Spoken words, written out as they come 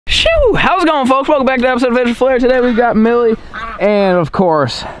Shoo! How's it going, folks? Welcome back to episode of FLAIR. Today we've got Millie and, of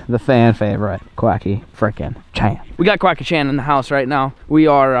course, the fan favorite, Quacky frickin' Chan. We got Quacky Chan in the house right now. We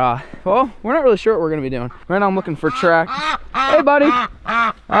are, well, we're not really sure what we're going to be doing. Right now I'm looking for track. Hey, buddy.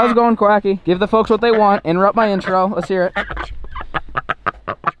 How's it going, Quacky? Give the folks what they want. Interrupt my intro. Let's hear it.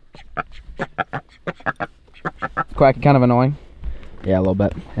 Quacky kind of annoying. Yeah, a little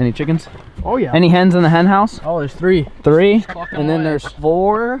bit. Any chickens? Oh yeah. Any hens in the hen house? Oh, there's 3. 3, and then there's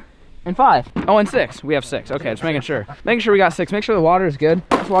 4 and 5. Oh, and 6. We have 6. Okay, just making sure. Making sure we got 6. Make sure the water is good.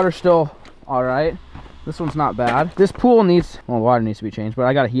 This water's still all right. This one's not bad. This pool needs, well, the water needs to be changed, but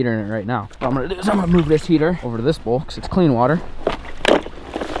I got a heater in it right now. What I'm gonna do is I'm gonna move this heater over to this bowl because it's clean water.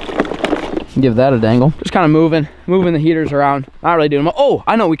 Give that a dangle. Just kind of moving the heaters around. Not really doing much. Oh,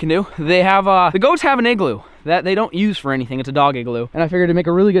 I know what we can do. They have, the goats have an igloo that they don't use for anything. It's a dog igloo, and I figured to make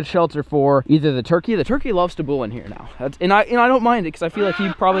a really good shelter for either the turkey. The turkey loves to bull in here now. And I don't mind it because I feel like he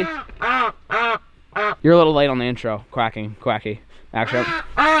probably. You're a little late on the intro, Quacky. Actually,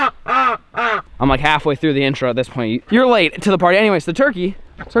 I'm like halfway through the intro at this point. You're late to the party. Anyways, the turkey's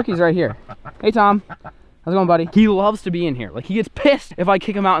right here. Hey, Tom. How's it going, buddy? He loves to be in here. Like, he gets pissed if I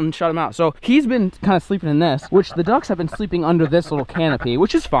kick him out and shut him out. So he's been kind of sleeping in this, which the ducks have been sleeping under this little canopy,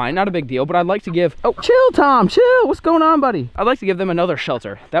 which is fine, not a big deal, but I'd like to give, oh, chill, Tom, chill. What's going on, buddy? I'd like to give them another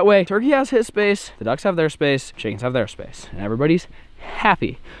shelter. That way, turkey has his space, the ducks have their space, chickens have their space, and everybody's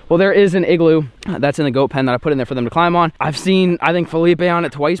happy. Well, there is an igloo that's in the goat pen that I put in there for them to climb on. I've seen, I think, Felipe on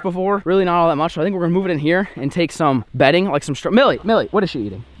it twice before. Really not all that much. So I think we're gonna move it in here and take some bedding, like some Millie, what is she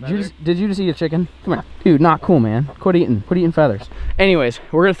eating? Did you just eat a chicken? Come here. Dude, not cool, man. Quit eating feathers. Anyways,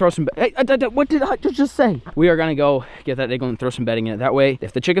 we're gonna throw some, hey, what did I just say? We are gonna go get that igloo and throw some bedding in it. That way,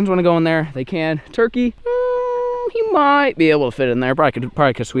 if the chickens wanna go in there, they can. Turkey, he might be able to fit in there.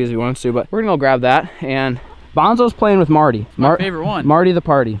 Probably could squeeze if he wants to, but we're gonna go grab that. And Bonzo's playing with Marty. My favorite one. Marty the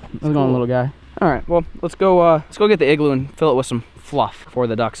party. How's it going, little guy? All right, well, let's go get the igloo and fill it with some fluff for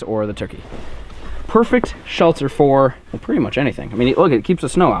the ducks or the turkey. Perfect shelter for, well, pretty much anything. I mean, look, it keeps the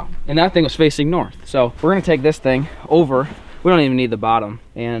snow out. And that thing was facing north. So we're gonna take this thing over. We don't even need the bottom.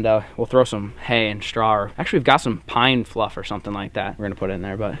 And we'll throw some hay and straw. Or, actually, we've got some pine fluff or something like that. We're gonna put it in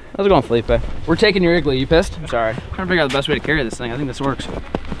there, but how's it going, Felipe? We're taking your igloo. You pissed? I'm sorry. I'm trying to figure out the best way to carry this thing. I think this works.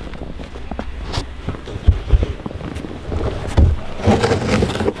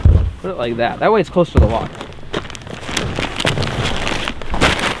 Put it like that. That way it's close to the water.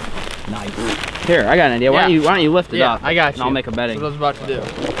 Nice. Here, I got an idea. Why don't you lift it up? I got you. And I'll make a bedding. That's what I was about to do.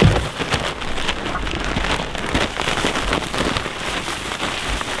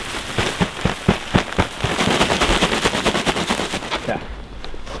 Okay.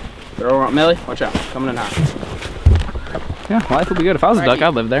 Throw her on, Millie. Watch out. Coming in hot. Yeah, life would be good. If I was a duck,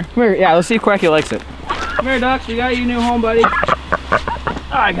 I'd live there. Come here. Yeah, let's see if Quacky likes it. Come here, ducks. We got you a new home, buddy.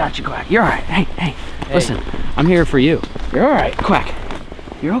 Oh, I got you, Quack. You're all right. Hey, listen, I'm here for you. You're all right, Quack.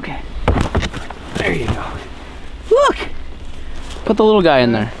 You're okay. There you go. Look! Put the little guy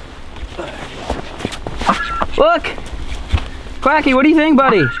in there. Look! Quacky, what do you think,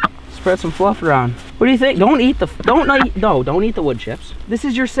 buddy? Spread some fluff around. What do you think? Don't eat the wood chips. This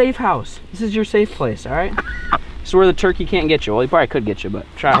is your safe house. This is your safe place, all right? This is where the turkey can't get you. Well, he probably could get you, but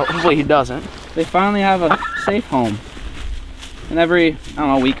hopefully he doesn't. They finally have a safe home. And every, I don't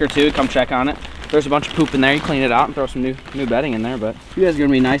know, week or two, come check on it. There's a bunch of poop in there. You clean it out and throw some new bedding in there. But you guys are gonna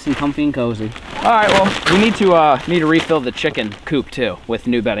be nice and comfy and cozy. All right, well, we need to refill the chicken coop too with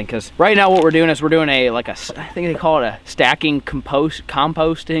new bedding, because right now what we're doing is we're doing I think they call it a stacking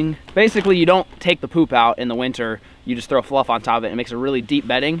composting. Basically, you don't take the poop out in the winter. You just throw fluff on top of it. It makes a really deep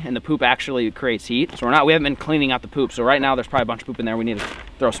bedding, and the poop actually creates heat. So we haven't been cleaning out the poop. So right now there's probably a bunch of poop in there. We need to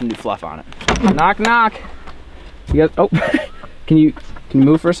throw some new fluff on it. Knock, knock. You guys, oh. Can you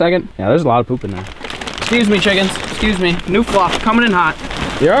move for a second? Yeah, there's a lot of poop in there. Excuse me, chickens. Excuse me. New fluff coming in hot.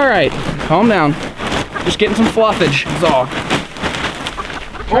 You're all right. Calm down. Just getting some fluffage. That's all.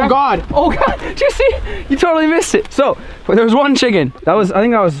 Oh God! Oh God! Did you see? You totally missed it. So there was one chicken. I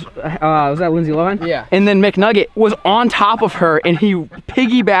think that was that Lindsay Lohan? Yeah. And then McNugget was on top of her, and he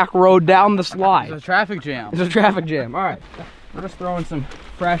piggyback rode down the slide. It's a traffic jam. It's a traffic jam. All right. We're just throwing some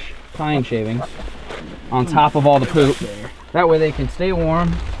fresh pine shavings on top of all the poop. That way they can stay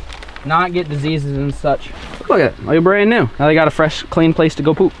warm, not get diseases and such. Look at it, like brand new. Now they got a fresh, clean place to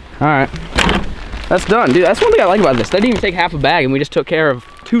go poop. All right, that's done. Dude, that's one thing I like about this. They didn't even take half a bag and we just took care of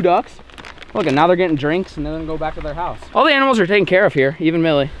 2 ducks. Look, and now they're getting drinks and then they're gonna go back to their house. All the animals are taken care of here, even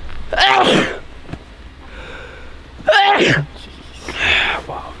Millie.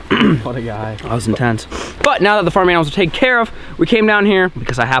 Wow. What a guy. That was intense. But now that the farm animals are taken care of, we came down here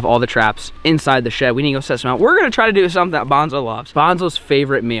because I have all the traps inside the shed. We need to go set some out. We're gonna try to do something that Bonzo loves. Bonzo's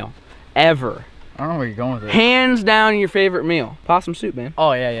favorite meal ever. I don't know where you're going with it. Hands down your favorite meal. Possum soup, man.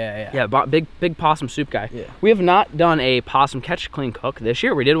 Oh, yeah. Yeah, big possum soup guy. Yeah. We have not done a possum catch, clean, cook this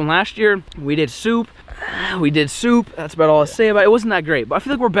year. We did one last year. We did soup. That's about all I'll say about it. It wasn't that great, but I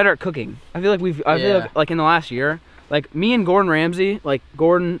feel like we're better at cooking. I feel like in the last year, like me and Gordon Ramsay, like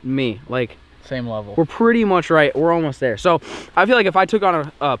Gordon, me, like same level. we're pretty much right. We're almost there. So I feel like if I took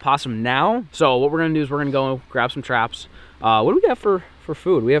on a possum now, so what we're gonna do is we're gonna go grab some traps. What do we got for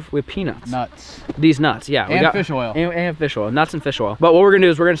food? We have peanuts. Nuts. These nuts, yeah. And fish oil. And fish oil, nuts and fish oil. But what we're gonna do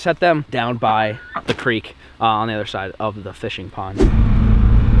is we're gonna set them down by the creek on the other side of the fishing pond.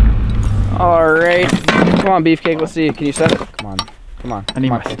 All right, come on, Beefcake, let's see. Can you set it? Come on. I need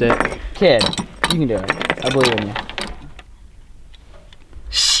my stick. Kid, you can do it. I believe in you.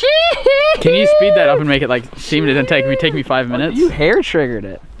 Can you speed that up and make it like seem it didn't take me 5 minutes? You hair triggered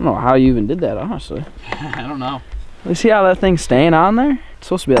it. I don't know how you even did that, honestly. I don't know. You see how that thing's staying on there? It's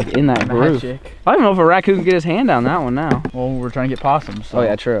supposed to be like in that groove. Magic. I don't know if a raccoon can get his hand on that one now. Well, we're trying to get possums. So. Oh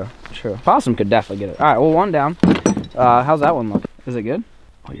yeah, true. Possum could definitely get it. All right, well, one down. How's that one look? Is it good?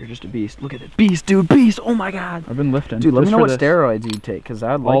 Oh, you're just a beast. Look at it. Beast, dude, beast. Oh my God. I've been lifting. Dude, let me know what steroids you take, because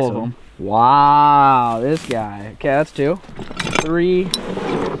I'd like all some. of them. Wow, this guy. Okay, that's 2, 3,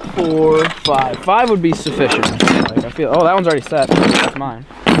 4, 5. 5 would be sufficient. Like, I feel. Oh, that one's already set. That's mine.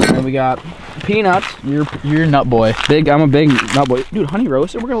 And then we got peanuts. You're a nut boy. I'm a big nut boy. Dude, honey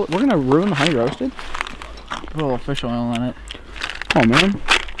roasted. We're gonna ruin the honey roasted. Put a little fish oil on it. Oh man.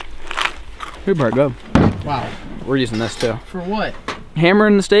 Pretty pretty good. Wow. We're using this too. For what?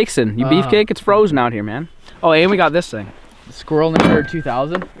 Hammering the steaks in. You beefcake, it's frozen out here, man. Oh, and we got this thing. The Squirrel Ninja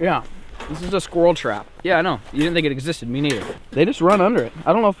 2000? Yeah. This is a squirrel trap. Yeah, I know. You didn't think it existed. Me neither. They just run under it.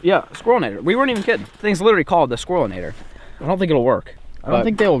 I don't know if, yeah, Squirrelinator. We weren't even kidding. The thing's literally called the Squirrelinator. I don't think it'll work. I don't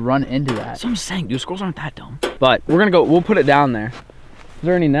think they will run into that. So I'm saying, dude, squirrels aren't that dumb. But we're gonna go, we'll put it down there. Is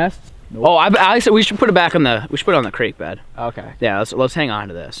there any nests? Nope. Oh, I said we should put it back on the, on the creek bed. Okay. Yeah, let's hang on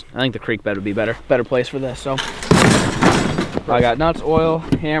to this. I think the creek bed would be better place for this, so. I got nuts, oil,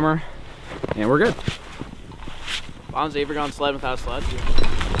 hammer, and we're good. Bon's ever gone sledding without a sled? Whee!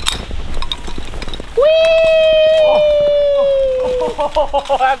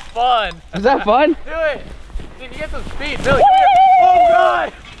 Oh, that's fun. Is that fun? Do it. Dude, you get some speed. Billy, come here. Oh,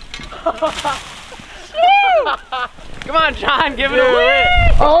 God. Come on, John, give it a whee!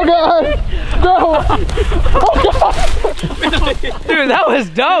 Oh, God. No. Oh, God. Dude, that was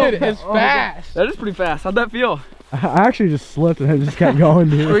dope. Dude, it's fast. That is pretty fast. How'd that feel? I actually just slipped and I just kept going,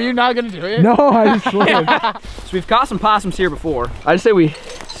 dude. Were you not going to do it? No, I just slipped. So we've caught some possums here before. I just say we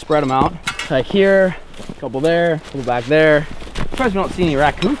spread them out. Like here, a couple there, a couple back there. I'm surprised we don't see any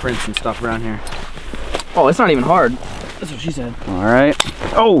raccoon prints and stuff around here. Oh, it's not even hard. That's what she said. All right.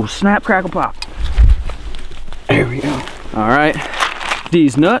 Oh, snap, crackle, pop. There we go. All right.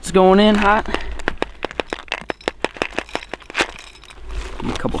 These nuts going in hot.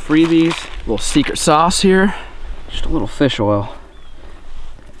 A couple freebies. A little secret sauce here. Just a little fish oil.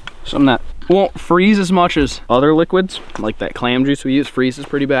 Something that won't freeze as much as other liquids, like that clam juice we use freezes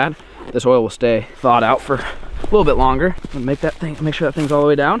pretty bad. This oil will stay thawed out for a little bit longer. Make sure that thing's all the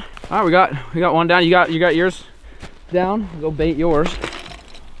way down. All right, we got one down. You got yours down. Go bait yours.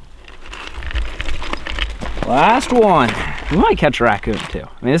 Last one. We might catch a raccoon too.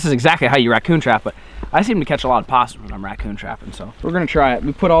 I mean, this is exactly how you raccoon trap, but I seem to catch a lot of possums when I'm raccoon trapping, so we're gonna try it.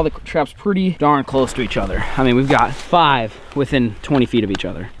 We put all the traps pretty darn close to each other. I mean, we've got 5 within 20 feet of each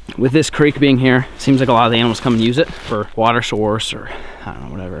other. With this creek being here, seems like a lot of the animals come and use it for water source or I don't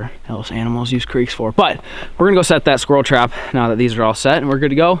know, whatever else animals use creeks for. But we're gonna go set that squirrel trap now that these are all set and we're good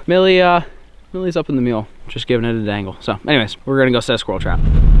to go. Millie's up in the mule, just giving it a dangle. So anyways, we're gonna go set a squirrel trap.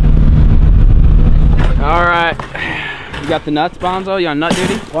 All right, you got the nuts, Bonzo? You on nut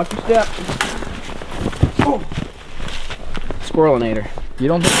duty? Watch your step. Oh. Squirrelinator. You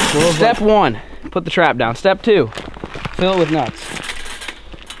don't think squirrels? Step 1, put the trap down. Step 2, fill it with nuts.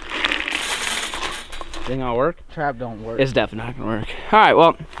 Think it'll work? Trap don't work. It's definitely not gonna work. All right,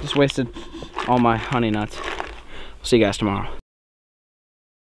 well, just wasted all my honey nuts. We'll see you guys tomorrow.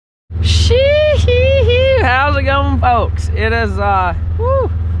 How's it going, folks? It is,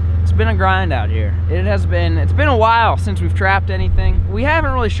 it's been a grind out here. It's been a while since we've trapped anything. We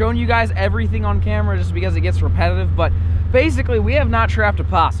haven't really shown you guys everything on camera just because it gets repetitive, but basically we have not trapped a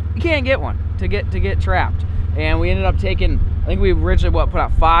possum. You can't get one to get trapped. And we ended up taking, I think we originally put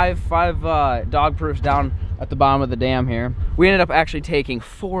out five dog proofs down at the bottom of the dam here. We ended up actually taking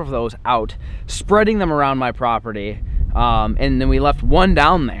 4 of those out, spreading them around my property, and then we left 1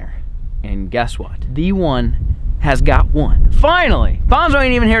 down there. And guess what? The one has got one. Finally! Bonzo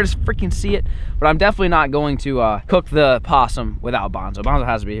ain't even here to freaking see it, but I'm definitely not going to cook the possum without Bonzo. Bonzo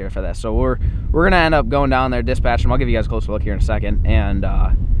has to be here for this. So we're gonna end up going down there, dispatching him. I'll give you guys a closer look here in a second. And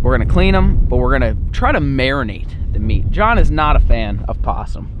we're gonna clean them, but we're gonna try to marinate the meat. John is not a fan of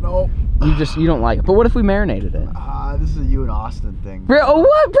possum. Nope. You don't like it. But what if we marinated it? This is a you and Austin thing. Bro, oh,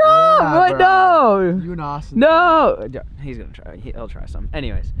 what, bro? Yeah, What? Bro. No. You and Austin. No. He's gonna try. He'll try some.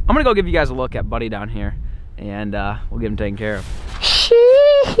 Anyways, I'm gonna go give you guys a look at Buddy down here, and we'll get him taken care of.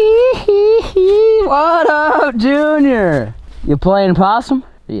 What up, Junior? You playing possum?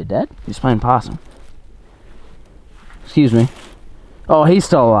 Are you dead? He's playing possum. Excuse me. Oh, he's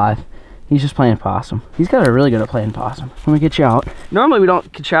still alive. He's just playing possum. These guys are really good at playing possum. Let me get you out. Normally we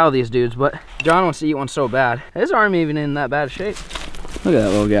don't chow these dudes, but John wants to eat one so bad. His arm even in that bad shape. Look at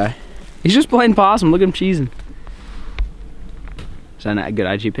that little guy. He's just playing possum. Look at him cheesing. Is that a good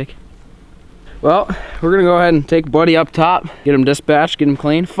IG pick? Well, we're gonna go ahead and take Buddy up top, get him dispatched, get him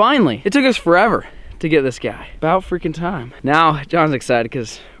clean. Finally, it took us forever to get this guy. About freaking time. Now, John's excited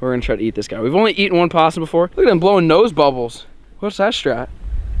because we're gonna try to eat this guy. We've only eaten one possum before. Look at him blowing nose bubbles. What's that strat?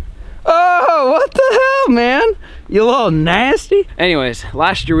 Oh, what the hell, man? You little nasty. Anyways,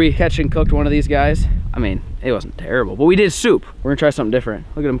 last year we catch and cooked one of these guys. I mean, it wasn't terrible, but we did soup. We're gonna try something different.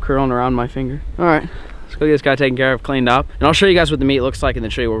 Look at him curling around my finger. All right, let's go get this guy taken care of, cleaned up. And I'll show you guys what the meat looks like and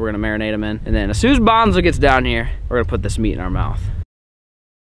then show you where we're gonna marinate him in. And then as soon as Bonzo gets down here, we're gonna put this meat in our mouth.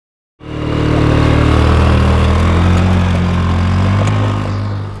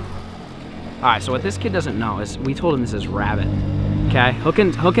 All right, so what this kid doesn't know is we told him this is rabbit. Okay,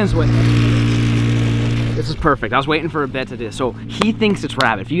 Hookins wait. This is perfect. I was waiting for a bit to do this. So he thinks it's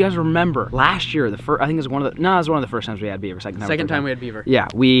rabbit. If you guys remember, last year, I think it was one of the first times we had beaver. Second time we had beaver. Yeah,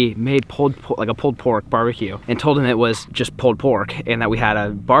 we made pulled pork barbecue and told him it was just pulled pork and that we had a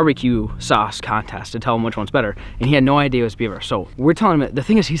barbecue sauce contest to tell him which one's better. And he had no idea it was beaver. So we're telling him, the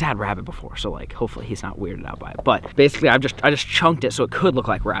thing is he's had rabbit before. So like, hopefully he's not weirded out by it. But basically I just chunked it so it could look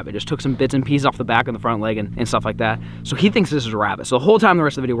like rabbit. Just took some bits and pieces off the back and the front leg and stuff like that. So he thinks this is rabbit. So the whole time the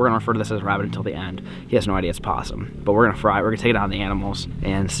rest of the video, we're gonna refer to this as rabbit until the end. He has no idea it's possum, but we're gonna fry it. We're gonna take it on the animals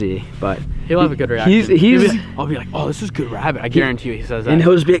and see. But he'll have a good reaction. I'll be like, oh, this is good rabbit. I guarantee you he says that. And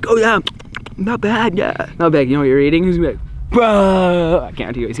he'll just be like, oh yeah, not bad, yeah, not bad. You know what you're eating? He's gonna be like, bro. I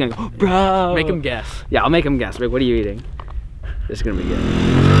guarantee you, he's gonna go, bro. Make him guess. Yeah, I'll make him guess. Like, what are you eating? This is gonna be good.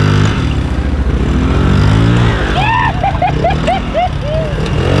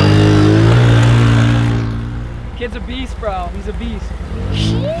 Kid's a beast, bro. He's a beast.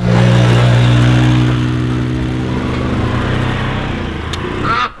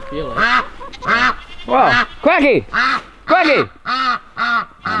 Feel it. Whoa, Quacky! Quacky!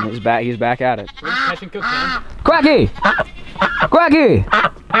 He's back at it. Catch and cook, man. Quacky! Quacky!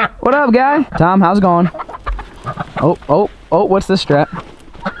 What up, guy? Tom, how's it going? Oh, what's this strap?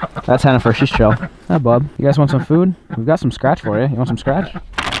 That's Hennifer, she's chill. Hi, bub. You guys want some food? We've got some scratch for you. You want some scratch? Here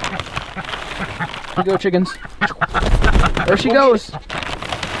you go, chickens. There she goes.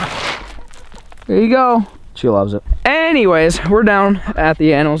 There you go. She loves it. Anyways, we're down at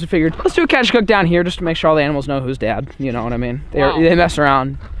the animals. We figured, let's do a catch cook down here just to make sure all the animals know who's dad. You know what I mean? They mess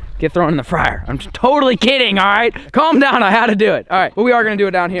around, get thrown in the fryer. I'm just totally kidding, all right? Calm down, I had to do it. All right, but we are gonna do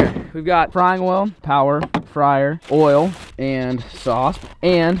it down here. We've got frying oil, power, fryer, oil, and sauce,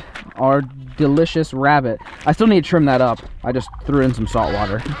 and our delicious rabbit. I still need to trim that up. I just threw in some salt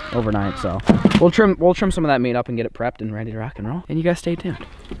water overnight, so we'll trim some of that meat up and get it prepped and ready to rock and roll. And you guys stay tuned.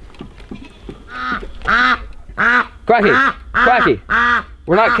 Quacky, Quacky.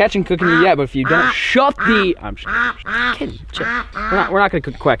 We're not catching cooking you yet, but if you don't shut the, I'm kidding. Chill. We're not gonna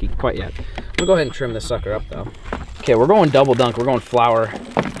cook Quacky quite yet. We'll go ahead and trim this sucker up though. Okay, we're going double dunk. We're going flour,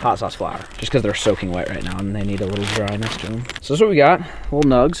 hot sauce flour, just because they're soaking wet right now and they need a little dryness to them. So this is what we got. Little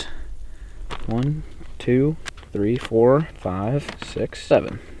nugs. 1, 2, 3, 4, 5, 6,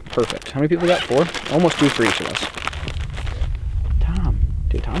 7. Perfect. How many people we got? 4? Almost 2 for each of us. Tom.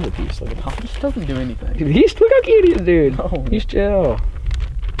 Dude, Tom's a beast. Look at Tom. He doesn't do anything. Look how cute he is, dude. Oh, he's chill.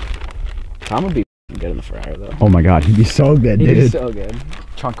 Tom would be good in the fryer, though. Oh my god, he'd be so good, dude. He'd be so good.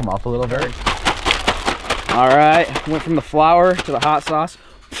 Chunk him up a little bit. All right, went from the flour to the hot sauce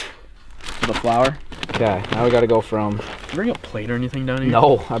to the flour. Okay, now we got to go from... Did you bring a plate or anything down here?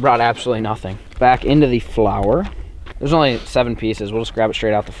 No, I brought absolutely nothing. Back into the flour. There's only 7 pieces. We'll just grab it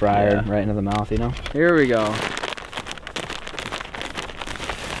straight out the fryer and right into the mouth, you know? Here we go.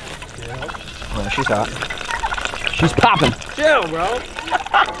 Oh, she's hot. She's popping. Chill, bro.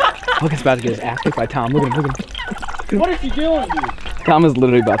 Look, it's about to get his ass kicked by Tom. Look at him, look at him. What is he doing, dude? Tom is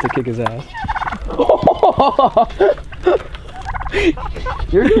literally about to kick his ass.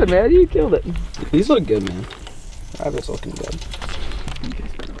 You're good, man. You killed it. These look good, man. Rabbit's looking good.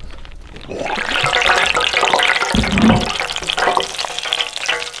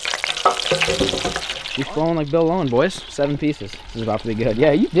 He's flowing like Bill Lowen, boys. 7 pieces. This is about to be good.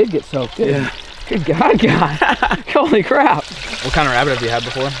 Yeah, you did get soaked. Yeah. Good God, God. Holy crap. What kind of rabbit have you had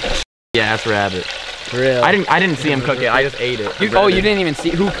before? Yeah, that's rabbit. Really? I didn't see him cook it. I just ate it. You didn't even see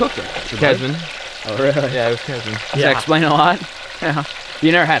who cooked it? Kesman. Oh, really? Yeah, it was Kesman. Does that explain a lot? Yeah.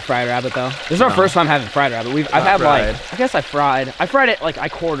 You never had fried rabbit though? This is our first time having fried rabbit. I've had fried. Like, I guess I fried it, like I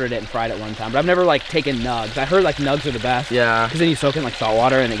quartered it and fried it one time, but I've never like taken nugs. I heard like nugs are the best. Yeah. Because then you soak it in like salt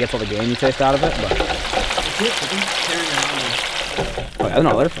water and it gets all the gamey taste out of it. But I don't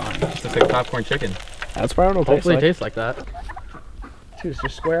know, they're fine. It's like popcorn chicken. That's probably what it'll Hopefully it tastes like that. Dude,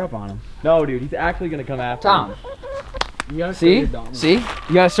 just square up on him. No, dude, he's actually gonna come after Tom. You gotta See? You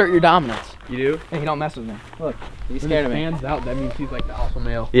gotta assert your dominance. You do? Hey, he don't mess with me. Look, he's scared of me. Fans out, that means he's like the alpha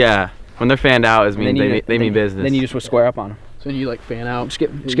male. Yeah, when they're fanned out, it means they mean business. Then you just square up on him. So when you like fan out, just give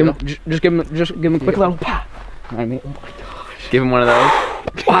him a quick little pop. You know what I mean? Oh my gosh. Give him one of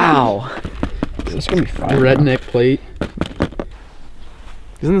those. Wow. This is gonna be fun. Redneck plate.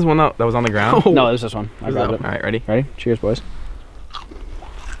 Isn't this one that was on the ground? No, it was this one. I grabbed it. All right, ready? Ready? Cheers, boys.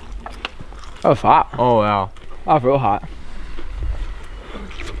 Oh, it's hot. Oh wow. Oh, it's real hot.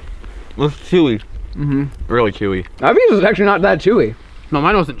 It's chewy. Really chewy. That piece is actually not that chewy. No,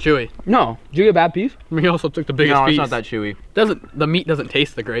 mine wasn't chewy. No. Did you get a bad piece? I mean, he also took the biggest piece. No, it's not that chewy. The meat doesn't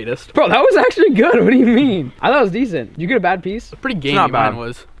taste the greatest. Bro, that was actually good. What do you mean? I thought it was decent. Did you get a bad piece? It's pretty gamey, mine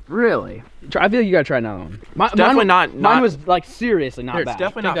was. Really? I feel like you gotta try another one. Definitely not. Mine was like seriously not bad. It's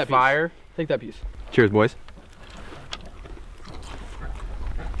definitely not fire. Take that piece. Cheers, boys.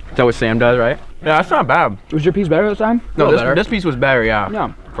 Is that what Sam does, right? Yeah, that's not bad. Was your piece better this time? No, this piece was better, yeah.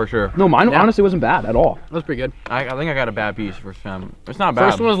 Yeah. For sure. No, mine honestly wasn't bad at all. That was pretty good. I think I got a bad piece for Sam. It's not bad.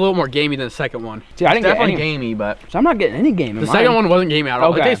 First one was a little more gamey than the second one. See, I didn't get any gamey, but so I'm not getting any game in the second one wasn't gamey at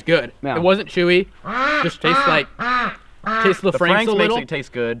all. Okay. It tastes good. Yeah. It wasn't chewy. Just tastes like the Frank's a little. Makes it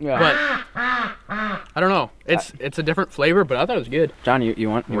taste good. Yeah. But I don't know. It's a different flavor, but I thought it was good. John, you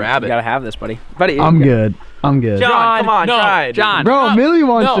want rabbit? You gotta have this, buddy. Buddy, I'm good. I'm good. John, come on, try it. John, bro, Millie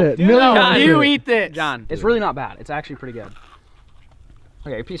wants it. Millie wants it. You eat this. John, it's really not bad. It's actually pretty good.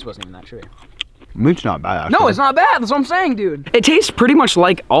 Okay, your piece wasn't even that chewy. Meat's not bad, actually. No, it's not bad. That's what I'm saying, dude. It tastes pretty much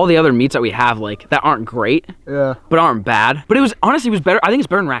like all the other meats that we have, like, that aren't great. Yeah. But aren't bad. But it was, honestly, it was better. I think it's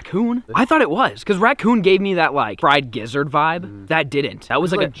better than raccoon. I thought it was. Because raccoon gave me that, like, fried gizzard vibe. That didn't. That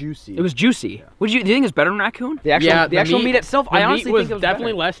was like a juicy. It was juicy. Yeah. Do you think it's better than raccoon? The actual meat itself, I honestly think it was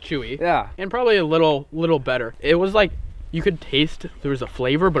definitely better. Less chewy. Yeah. And probably a little better. It was like, you could taste there was a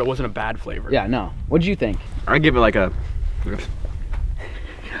flavor, but it wasn't a bad flavor. Yeah, no. What'd you think? I'd give it like a...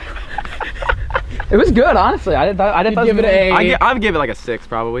 It was good, honestly. I didn't give it a. I'd give it like a 6,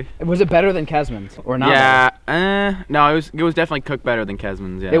 probably. Was it better than Kesman's or not? Yeah, no, it was definitely cooked better than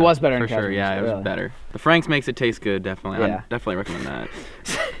Kesman's. Yeah, it was better for than Kesman's, sure. Yeah, it was better. The Frank's makes it taste good, definitely. Yeah. I'd definitely recommend that.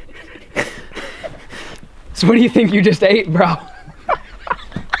 So what do you think you just ate, bro?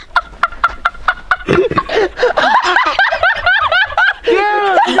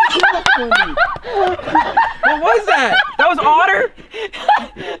 What was that? That was otter?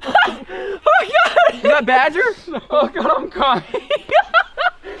 Oh god! Is that badger? Oh god, I'm crying.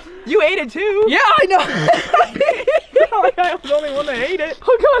 You ate it too? Yeah, I know. I was the only one that ate it.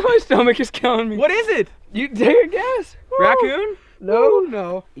 Oh god, my stomach is killing me. What is it? You take a guess. Raccoon?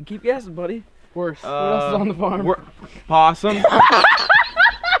 No. You keep guessing, buddy. Worse. What else is on the farm? Possum.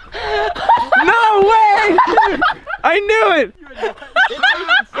 No way! I knew it!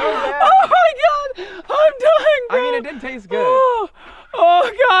 Oh my god! I'm dying, bro. I mean, it did taste good. Oh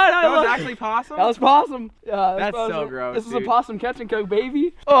god! That was actually possum? That was possum. Yeah, that's so gross. This is a possum catch and cook,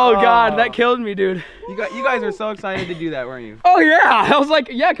 baby. Oh god, that killed me, dude. You guys were so excited to do that, weren't you? Oh yeah! I was like,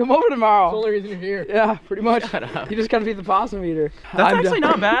 yeah, come over tomorrow. That's the only reason you're here. Yeah, pretty much. Shut up. You just gotta be the possum eater. That's actually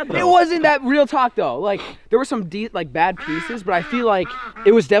not bad though. It wasn't that real talk though. Like there were some bad pieces, but I feel like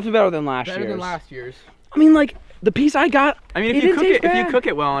it was definitely better than last year's. Better than last year's. I mean, like the piece I got. I mean, if you cook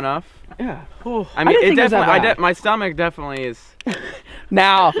it well enough. Yeah. I mean, it definitely. My stomach definitely is.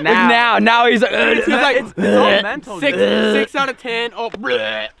 Now he's like, it's all mental. 6 out of 10. Oh,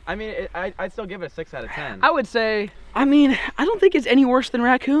 bleh. I mean, I'd still give it a 6 out of 10. I would say. I mean, I don't think it's any worse than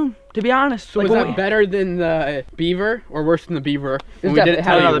raccoon, to be honest. So was that better than the beaver or worse than the beaver? The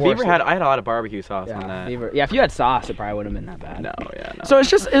beaver I had a lot of barbecue sauce on that. Beaver. Yeah, if you had sauce, it probably wouldn't have been that bad. No, yeah, no. So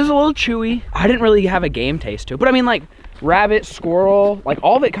it was a little chewy. I didn't really have a game taste to it, but I mean, like rabbit, squirrel, like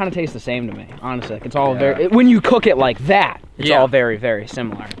all of it kind of tastes the same to me. Honestly, like, it's all when you cook it like that, it's all very, very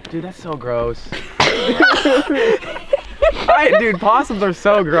similar. Dude, that's so gross. Dude, possums are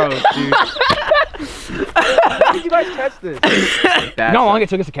so gross, dude. How did you guys catch this? You know how long it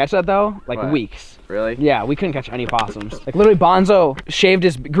took us to catch that though? Like what? Weeks. Really? Yeah, we couldn't catch any possums. Like literally Bonzo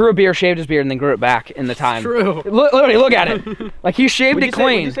grew a beard, shaved his beard, and then grew it back in the time. True. Literally, look at it. Like he shaved it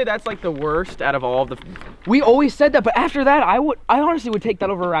clean. Would you say that's like the worst out of all of the... We always said that, but after that, I honestly would take that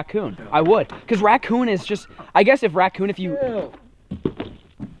over a raccoon. I would. Because raccoon is just, I guess if you...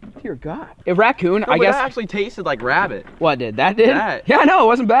 Dear God. If raccoon, I guess... that actually tasted like rabbit. What did? That did? That. Yeah, no, it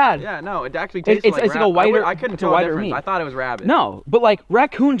wasn't bad. Yeah, no, it actually tasted like it's like a whiter... I couldn't it's a tell the whiter difference. meat. I thought it was rabbit. No, but like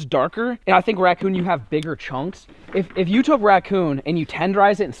raccoon's darker, and I think raccoon, you have bigger chunks. If you took raccoon and you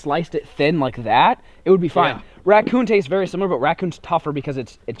tenderize it and sliced it thin like that, it would be fine. Yeah. Raccoon tastes very similar, but raccoon's tougher because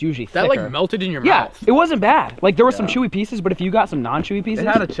it's usually thicker. That like melted in your Yeah, mouth. it wasn't bad. Like there were some chewy pieces, but if you got some non-chewy pieces, It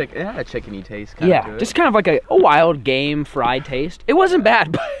had a chickeny taste. Kinda yeah, to it. just kind of like a wild game fried taste. It wasn't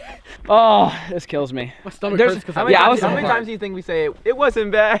bad, but oh, this kills me. My stomach hurts because How I'm many Yeah, I times- was- How many times do you think we say it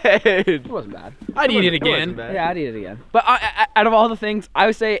wasn't bad? It wasn't bad. I'd eat it wasn't again. bad. Yeah, I'd eat it again. But out of all the things, I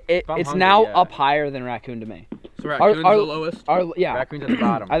would say it's hungry, now yeah. up higher than raccoon to me. So raccoon's the lowest. Yeah. Raccoon's at the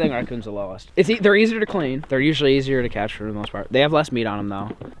bottom. I think raccoon's the lowest. They're easier to clean. They're usually easier to catch for the most part. They have less meat on them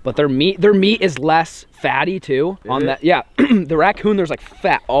though, but their meat is less fatty too. Yeah, the raccoon, there's like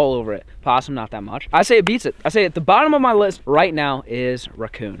fat all over it. Possum, not that much. I say it beats it. I say at the bottom of my list right now is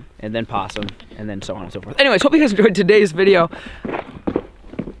raccoon, and then possum, and then so on and so forth. Anyways, hope you guys enjoyed today's video.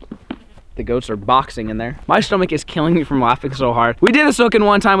 The goats are boxing in there. My stomach is killing me from laughing so hard. We did a soaking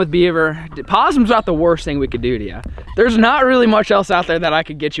one time with beaver. Possum's not the worst thing we could do to you. There's not really much else out there that I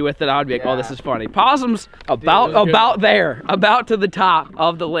could get you with that I would be like, oh, this is funny. Possum's about to the top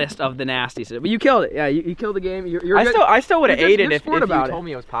of the list of the nasty stuff. But you killed it. Yeah, you killed the game. I still would have ate it if you about told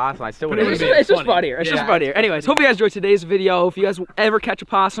me it was possum. I still But would it have was ate it. It's just funnier. It's just funnier. Anyways, hope you guys enjoyed today's video. If you guys ever catch a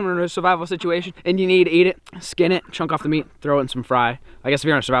possum in a survival situation and you need to eat it, skin it, chunk off the meat, throw it in some fry. I guess if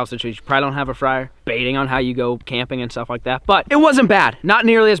you're in a survival situation, you probably don't have a fryer. Baiting on how you go camping and stuff like that. But it wasn't bad. Not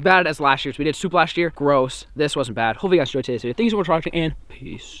nearly as bad as last year's. We did soup last year. Gross. This wasn't bad. Hope you guys enjoyed today's video. Thank you so much for watching and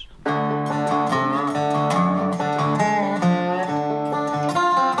peace.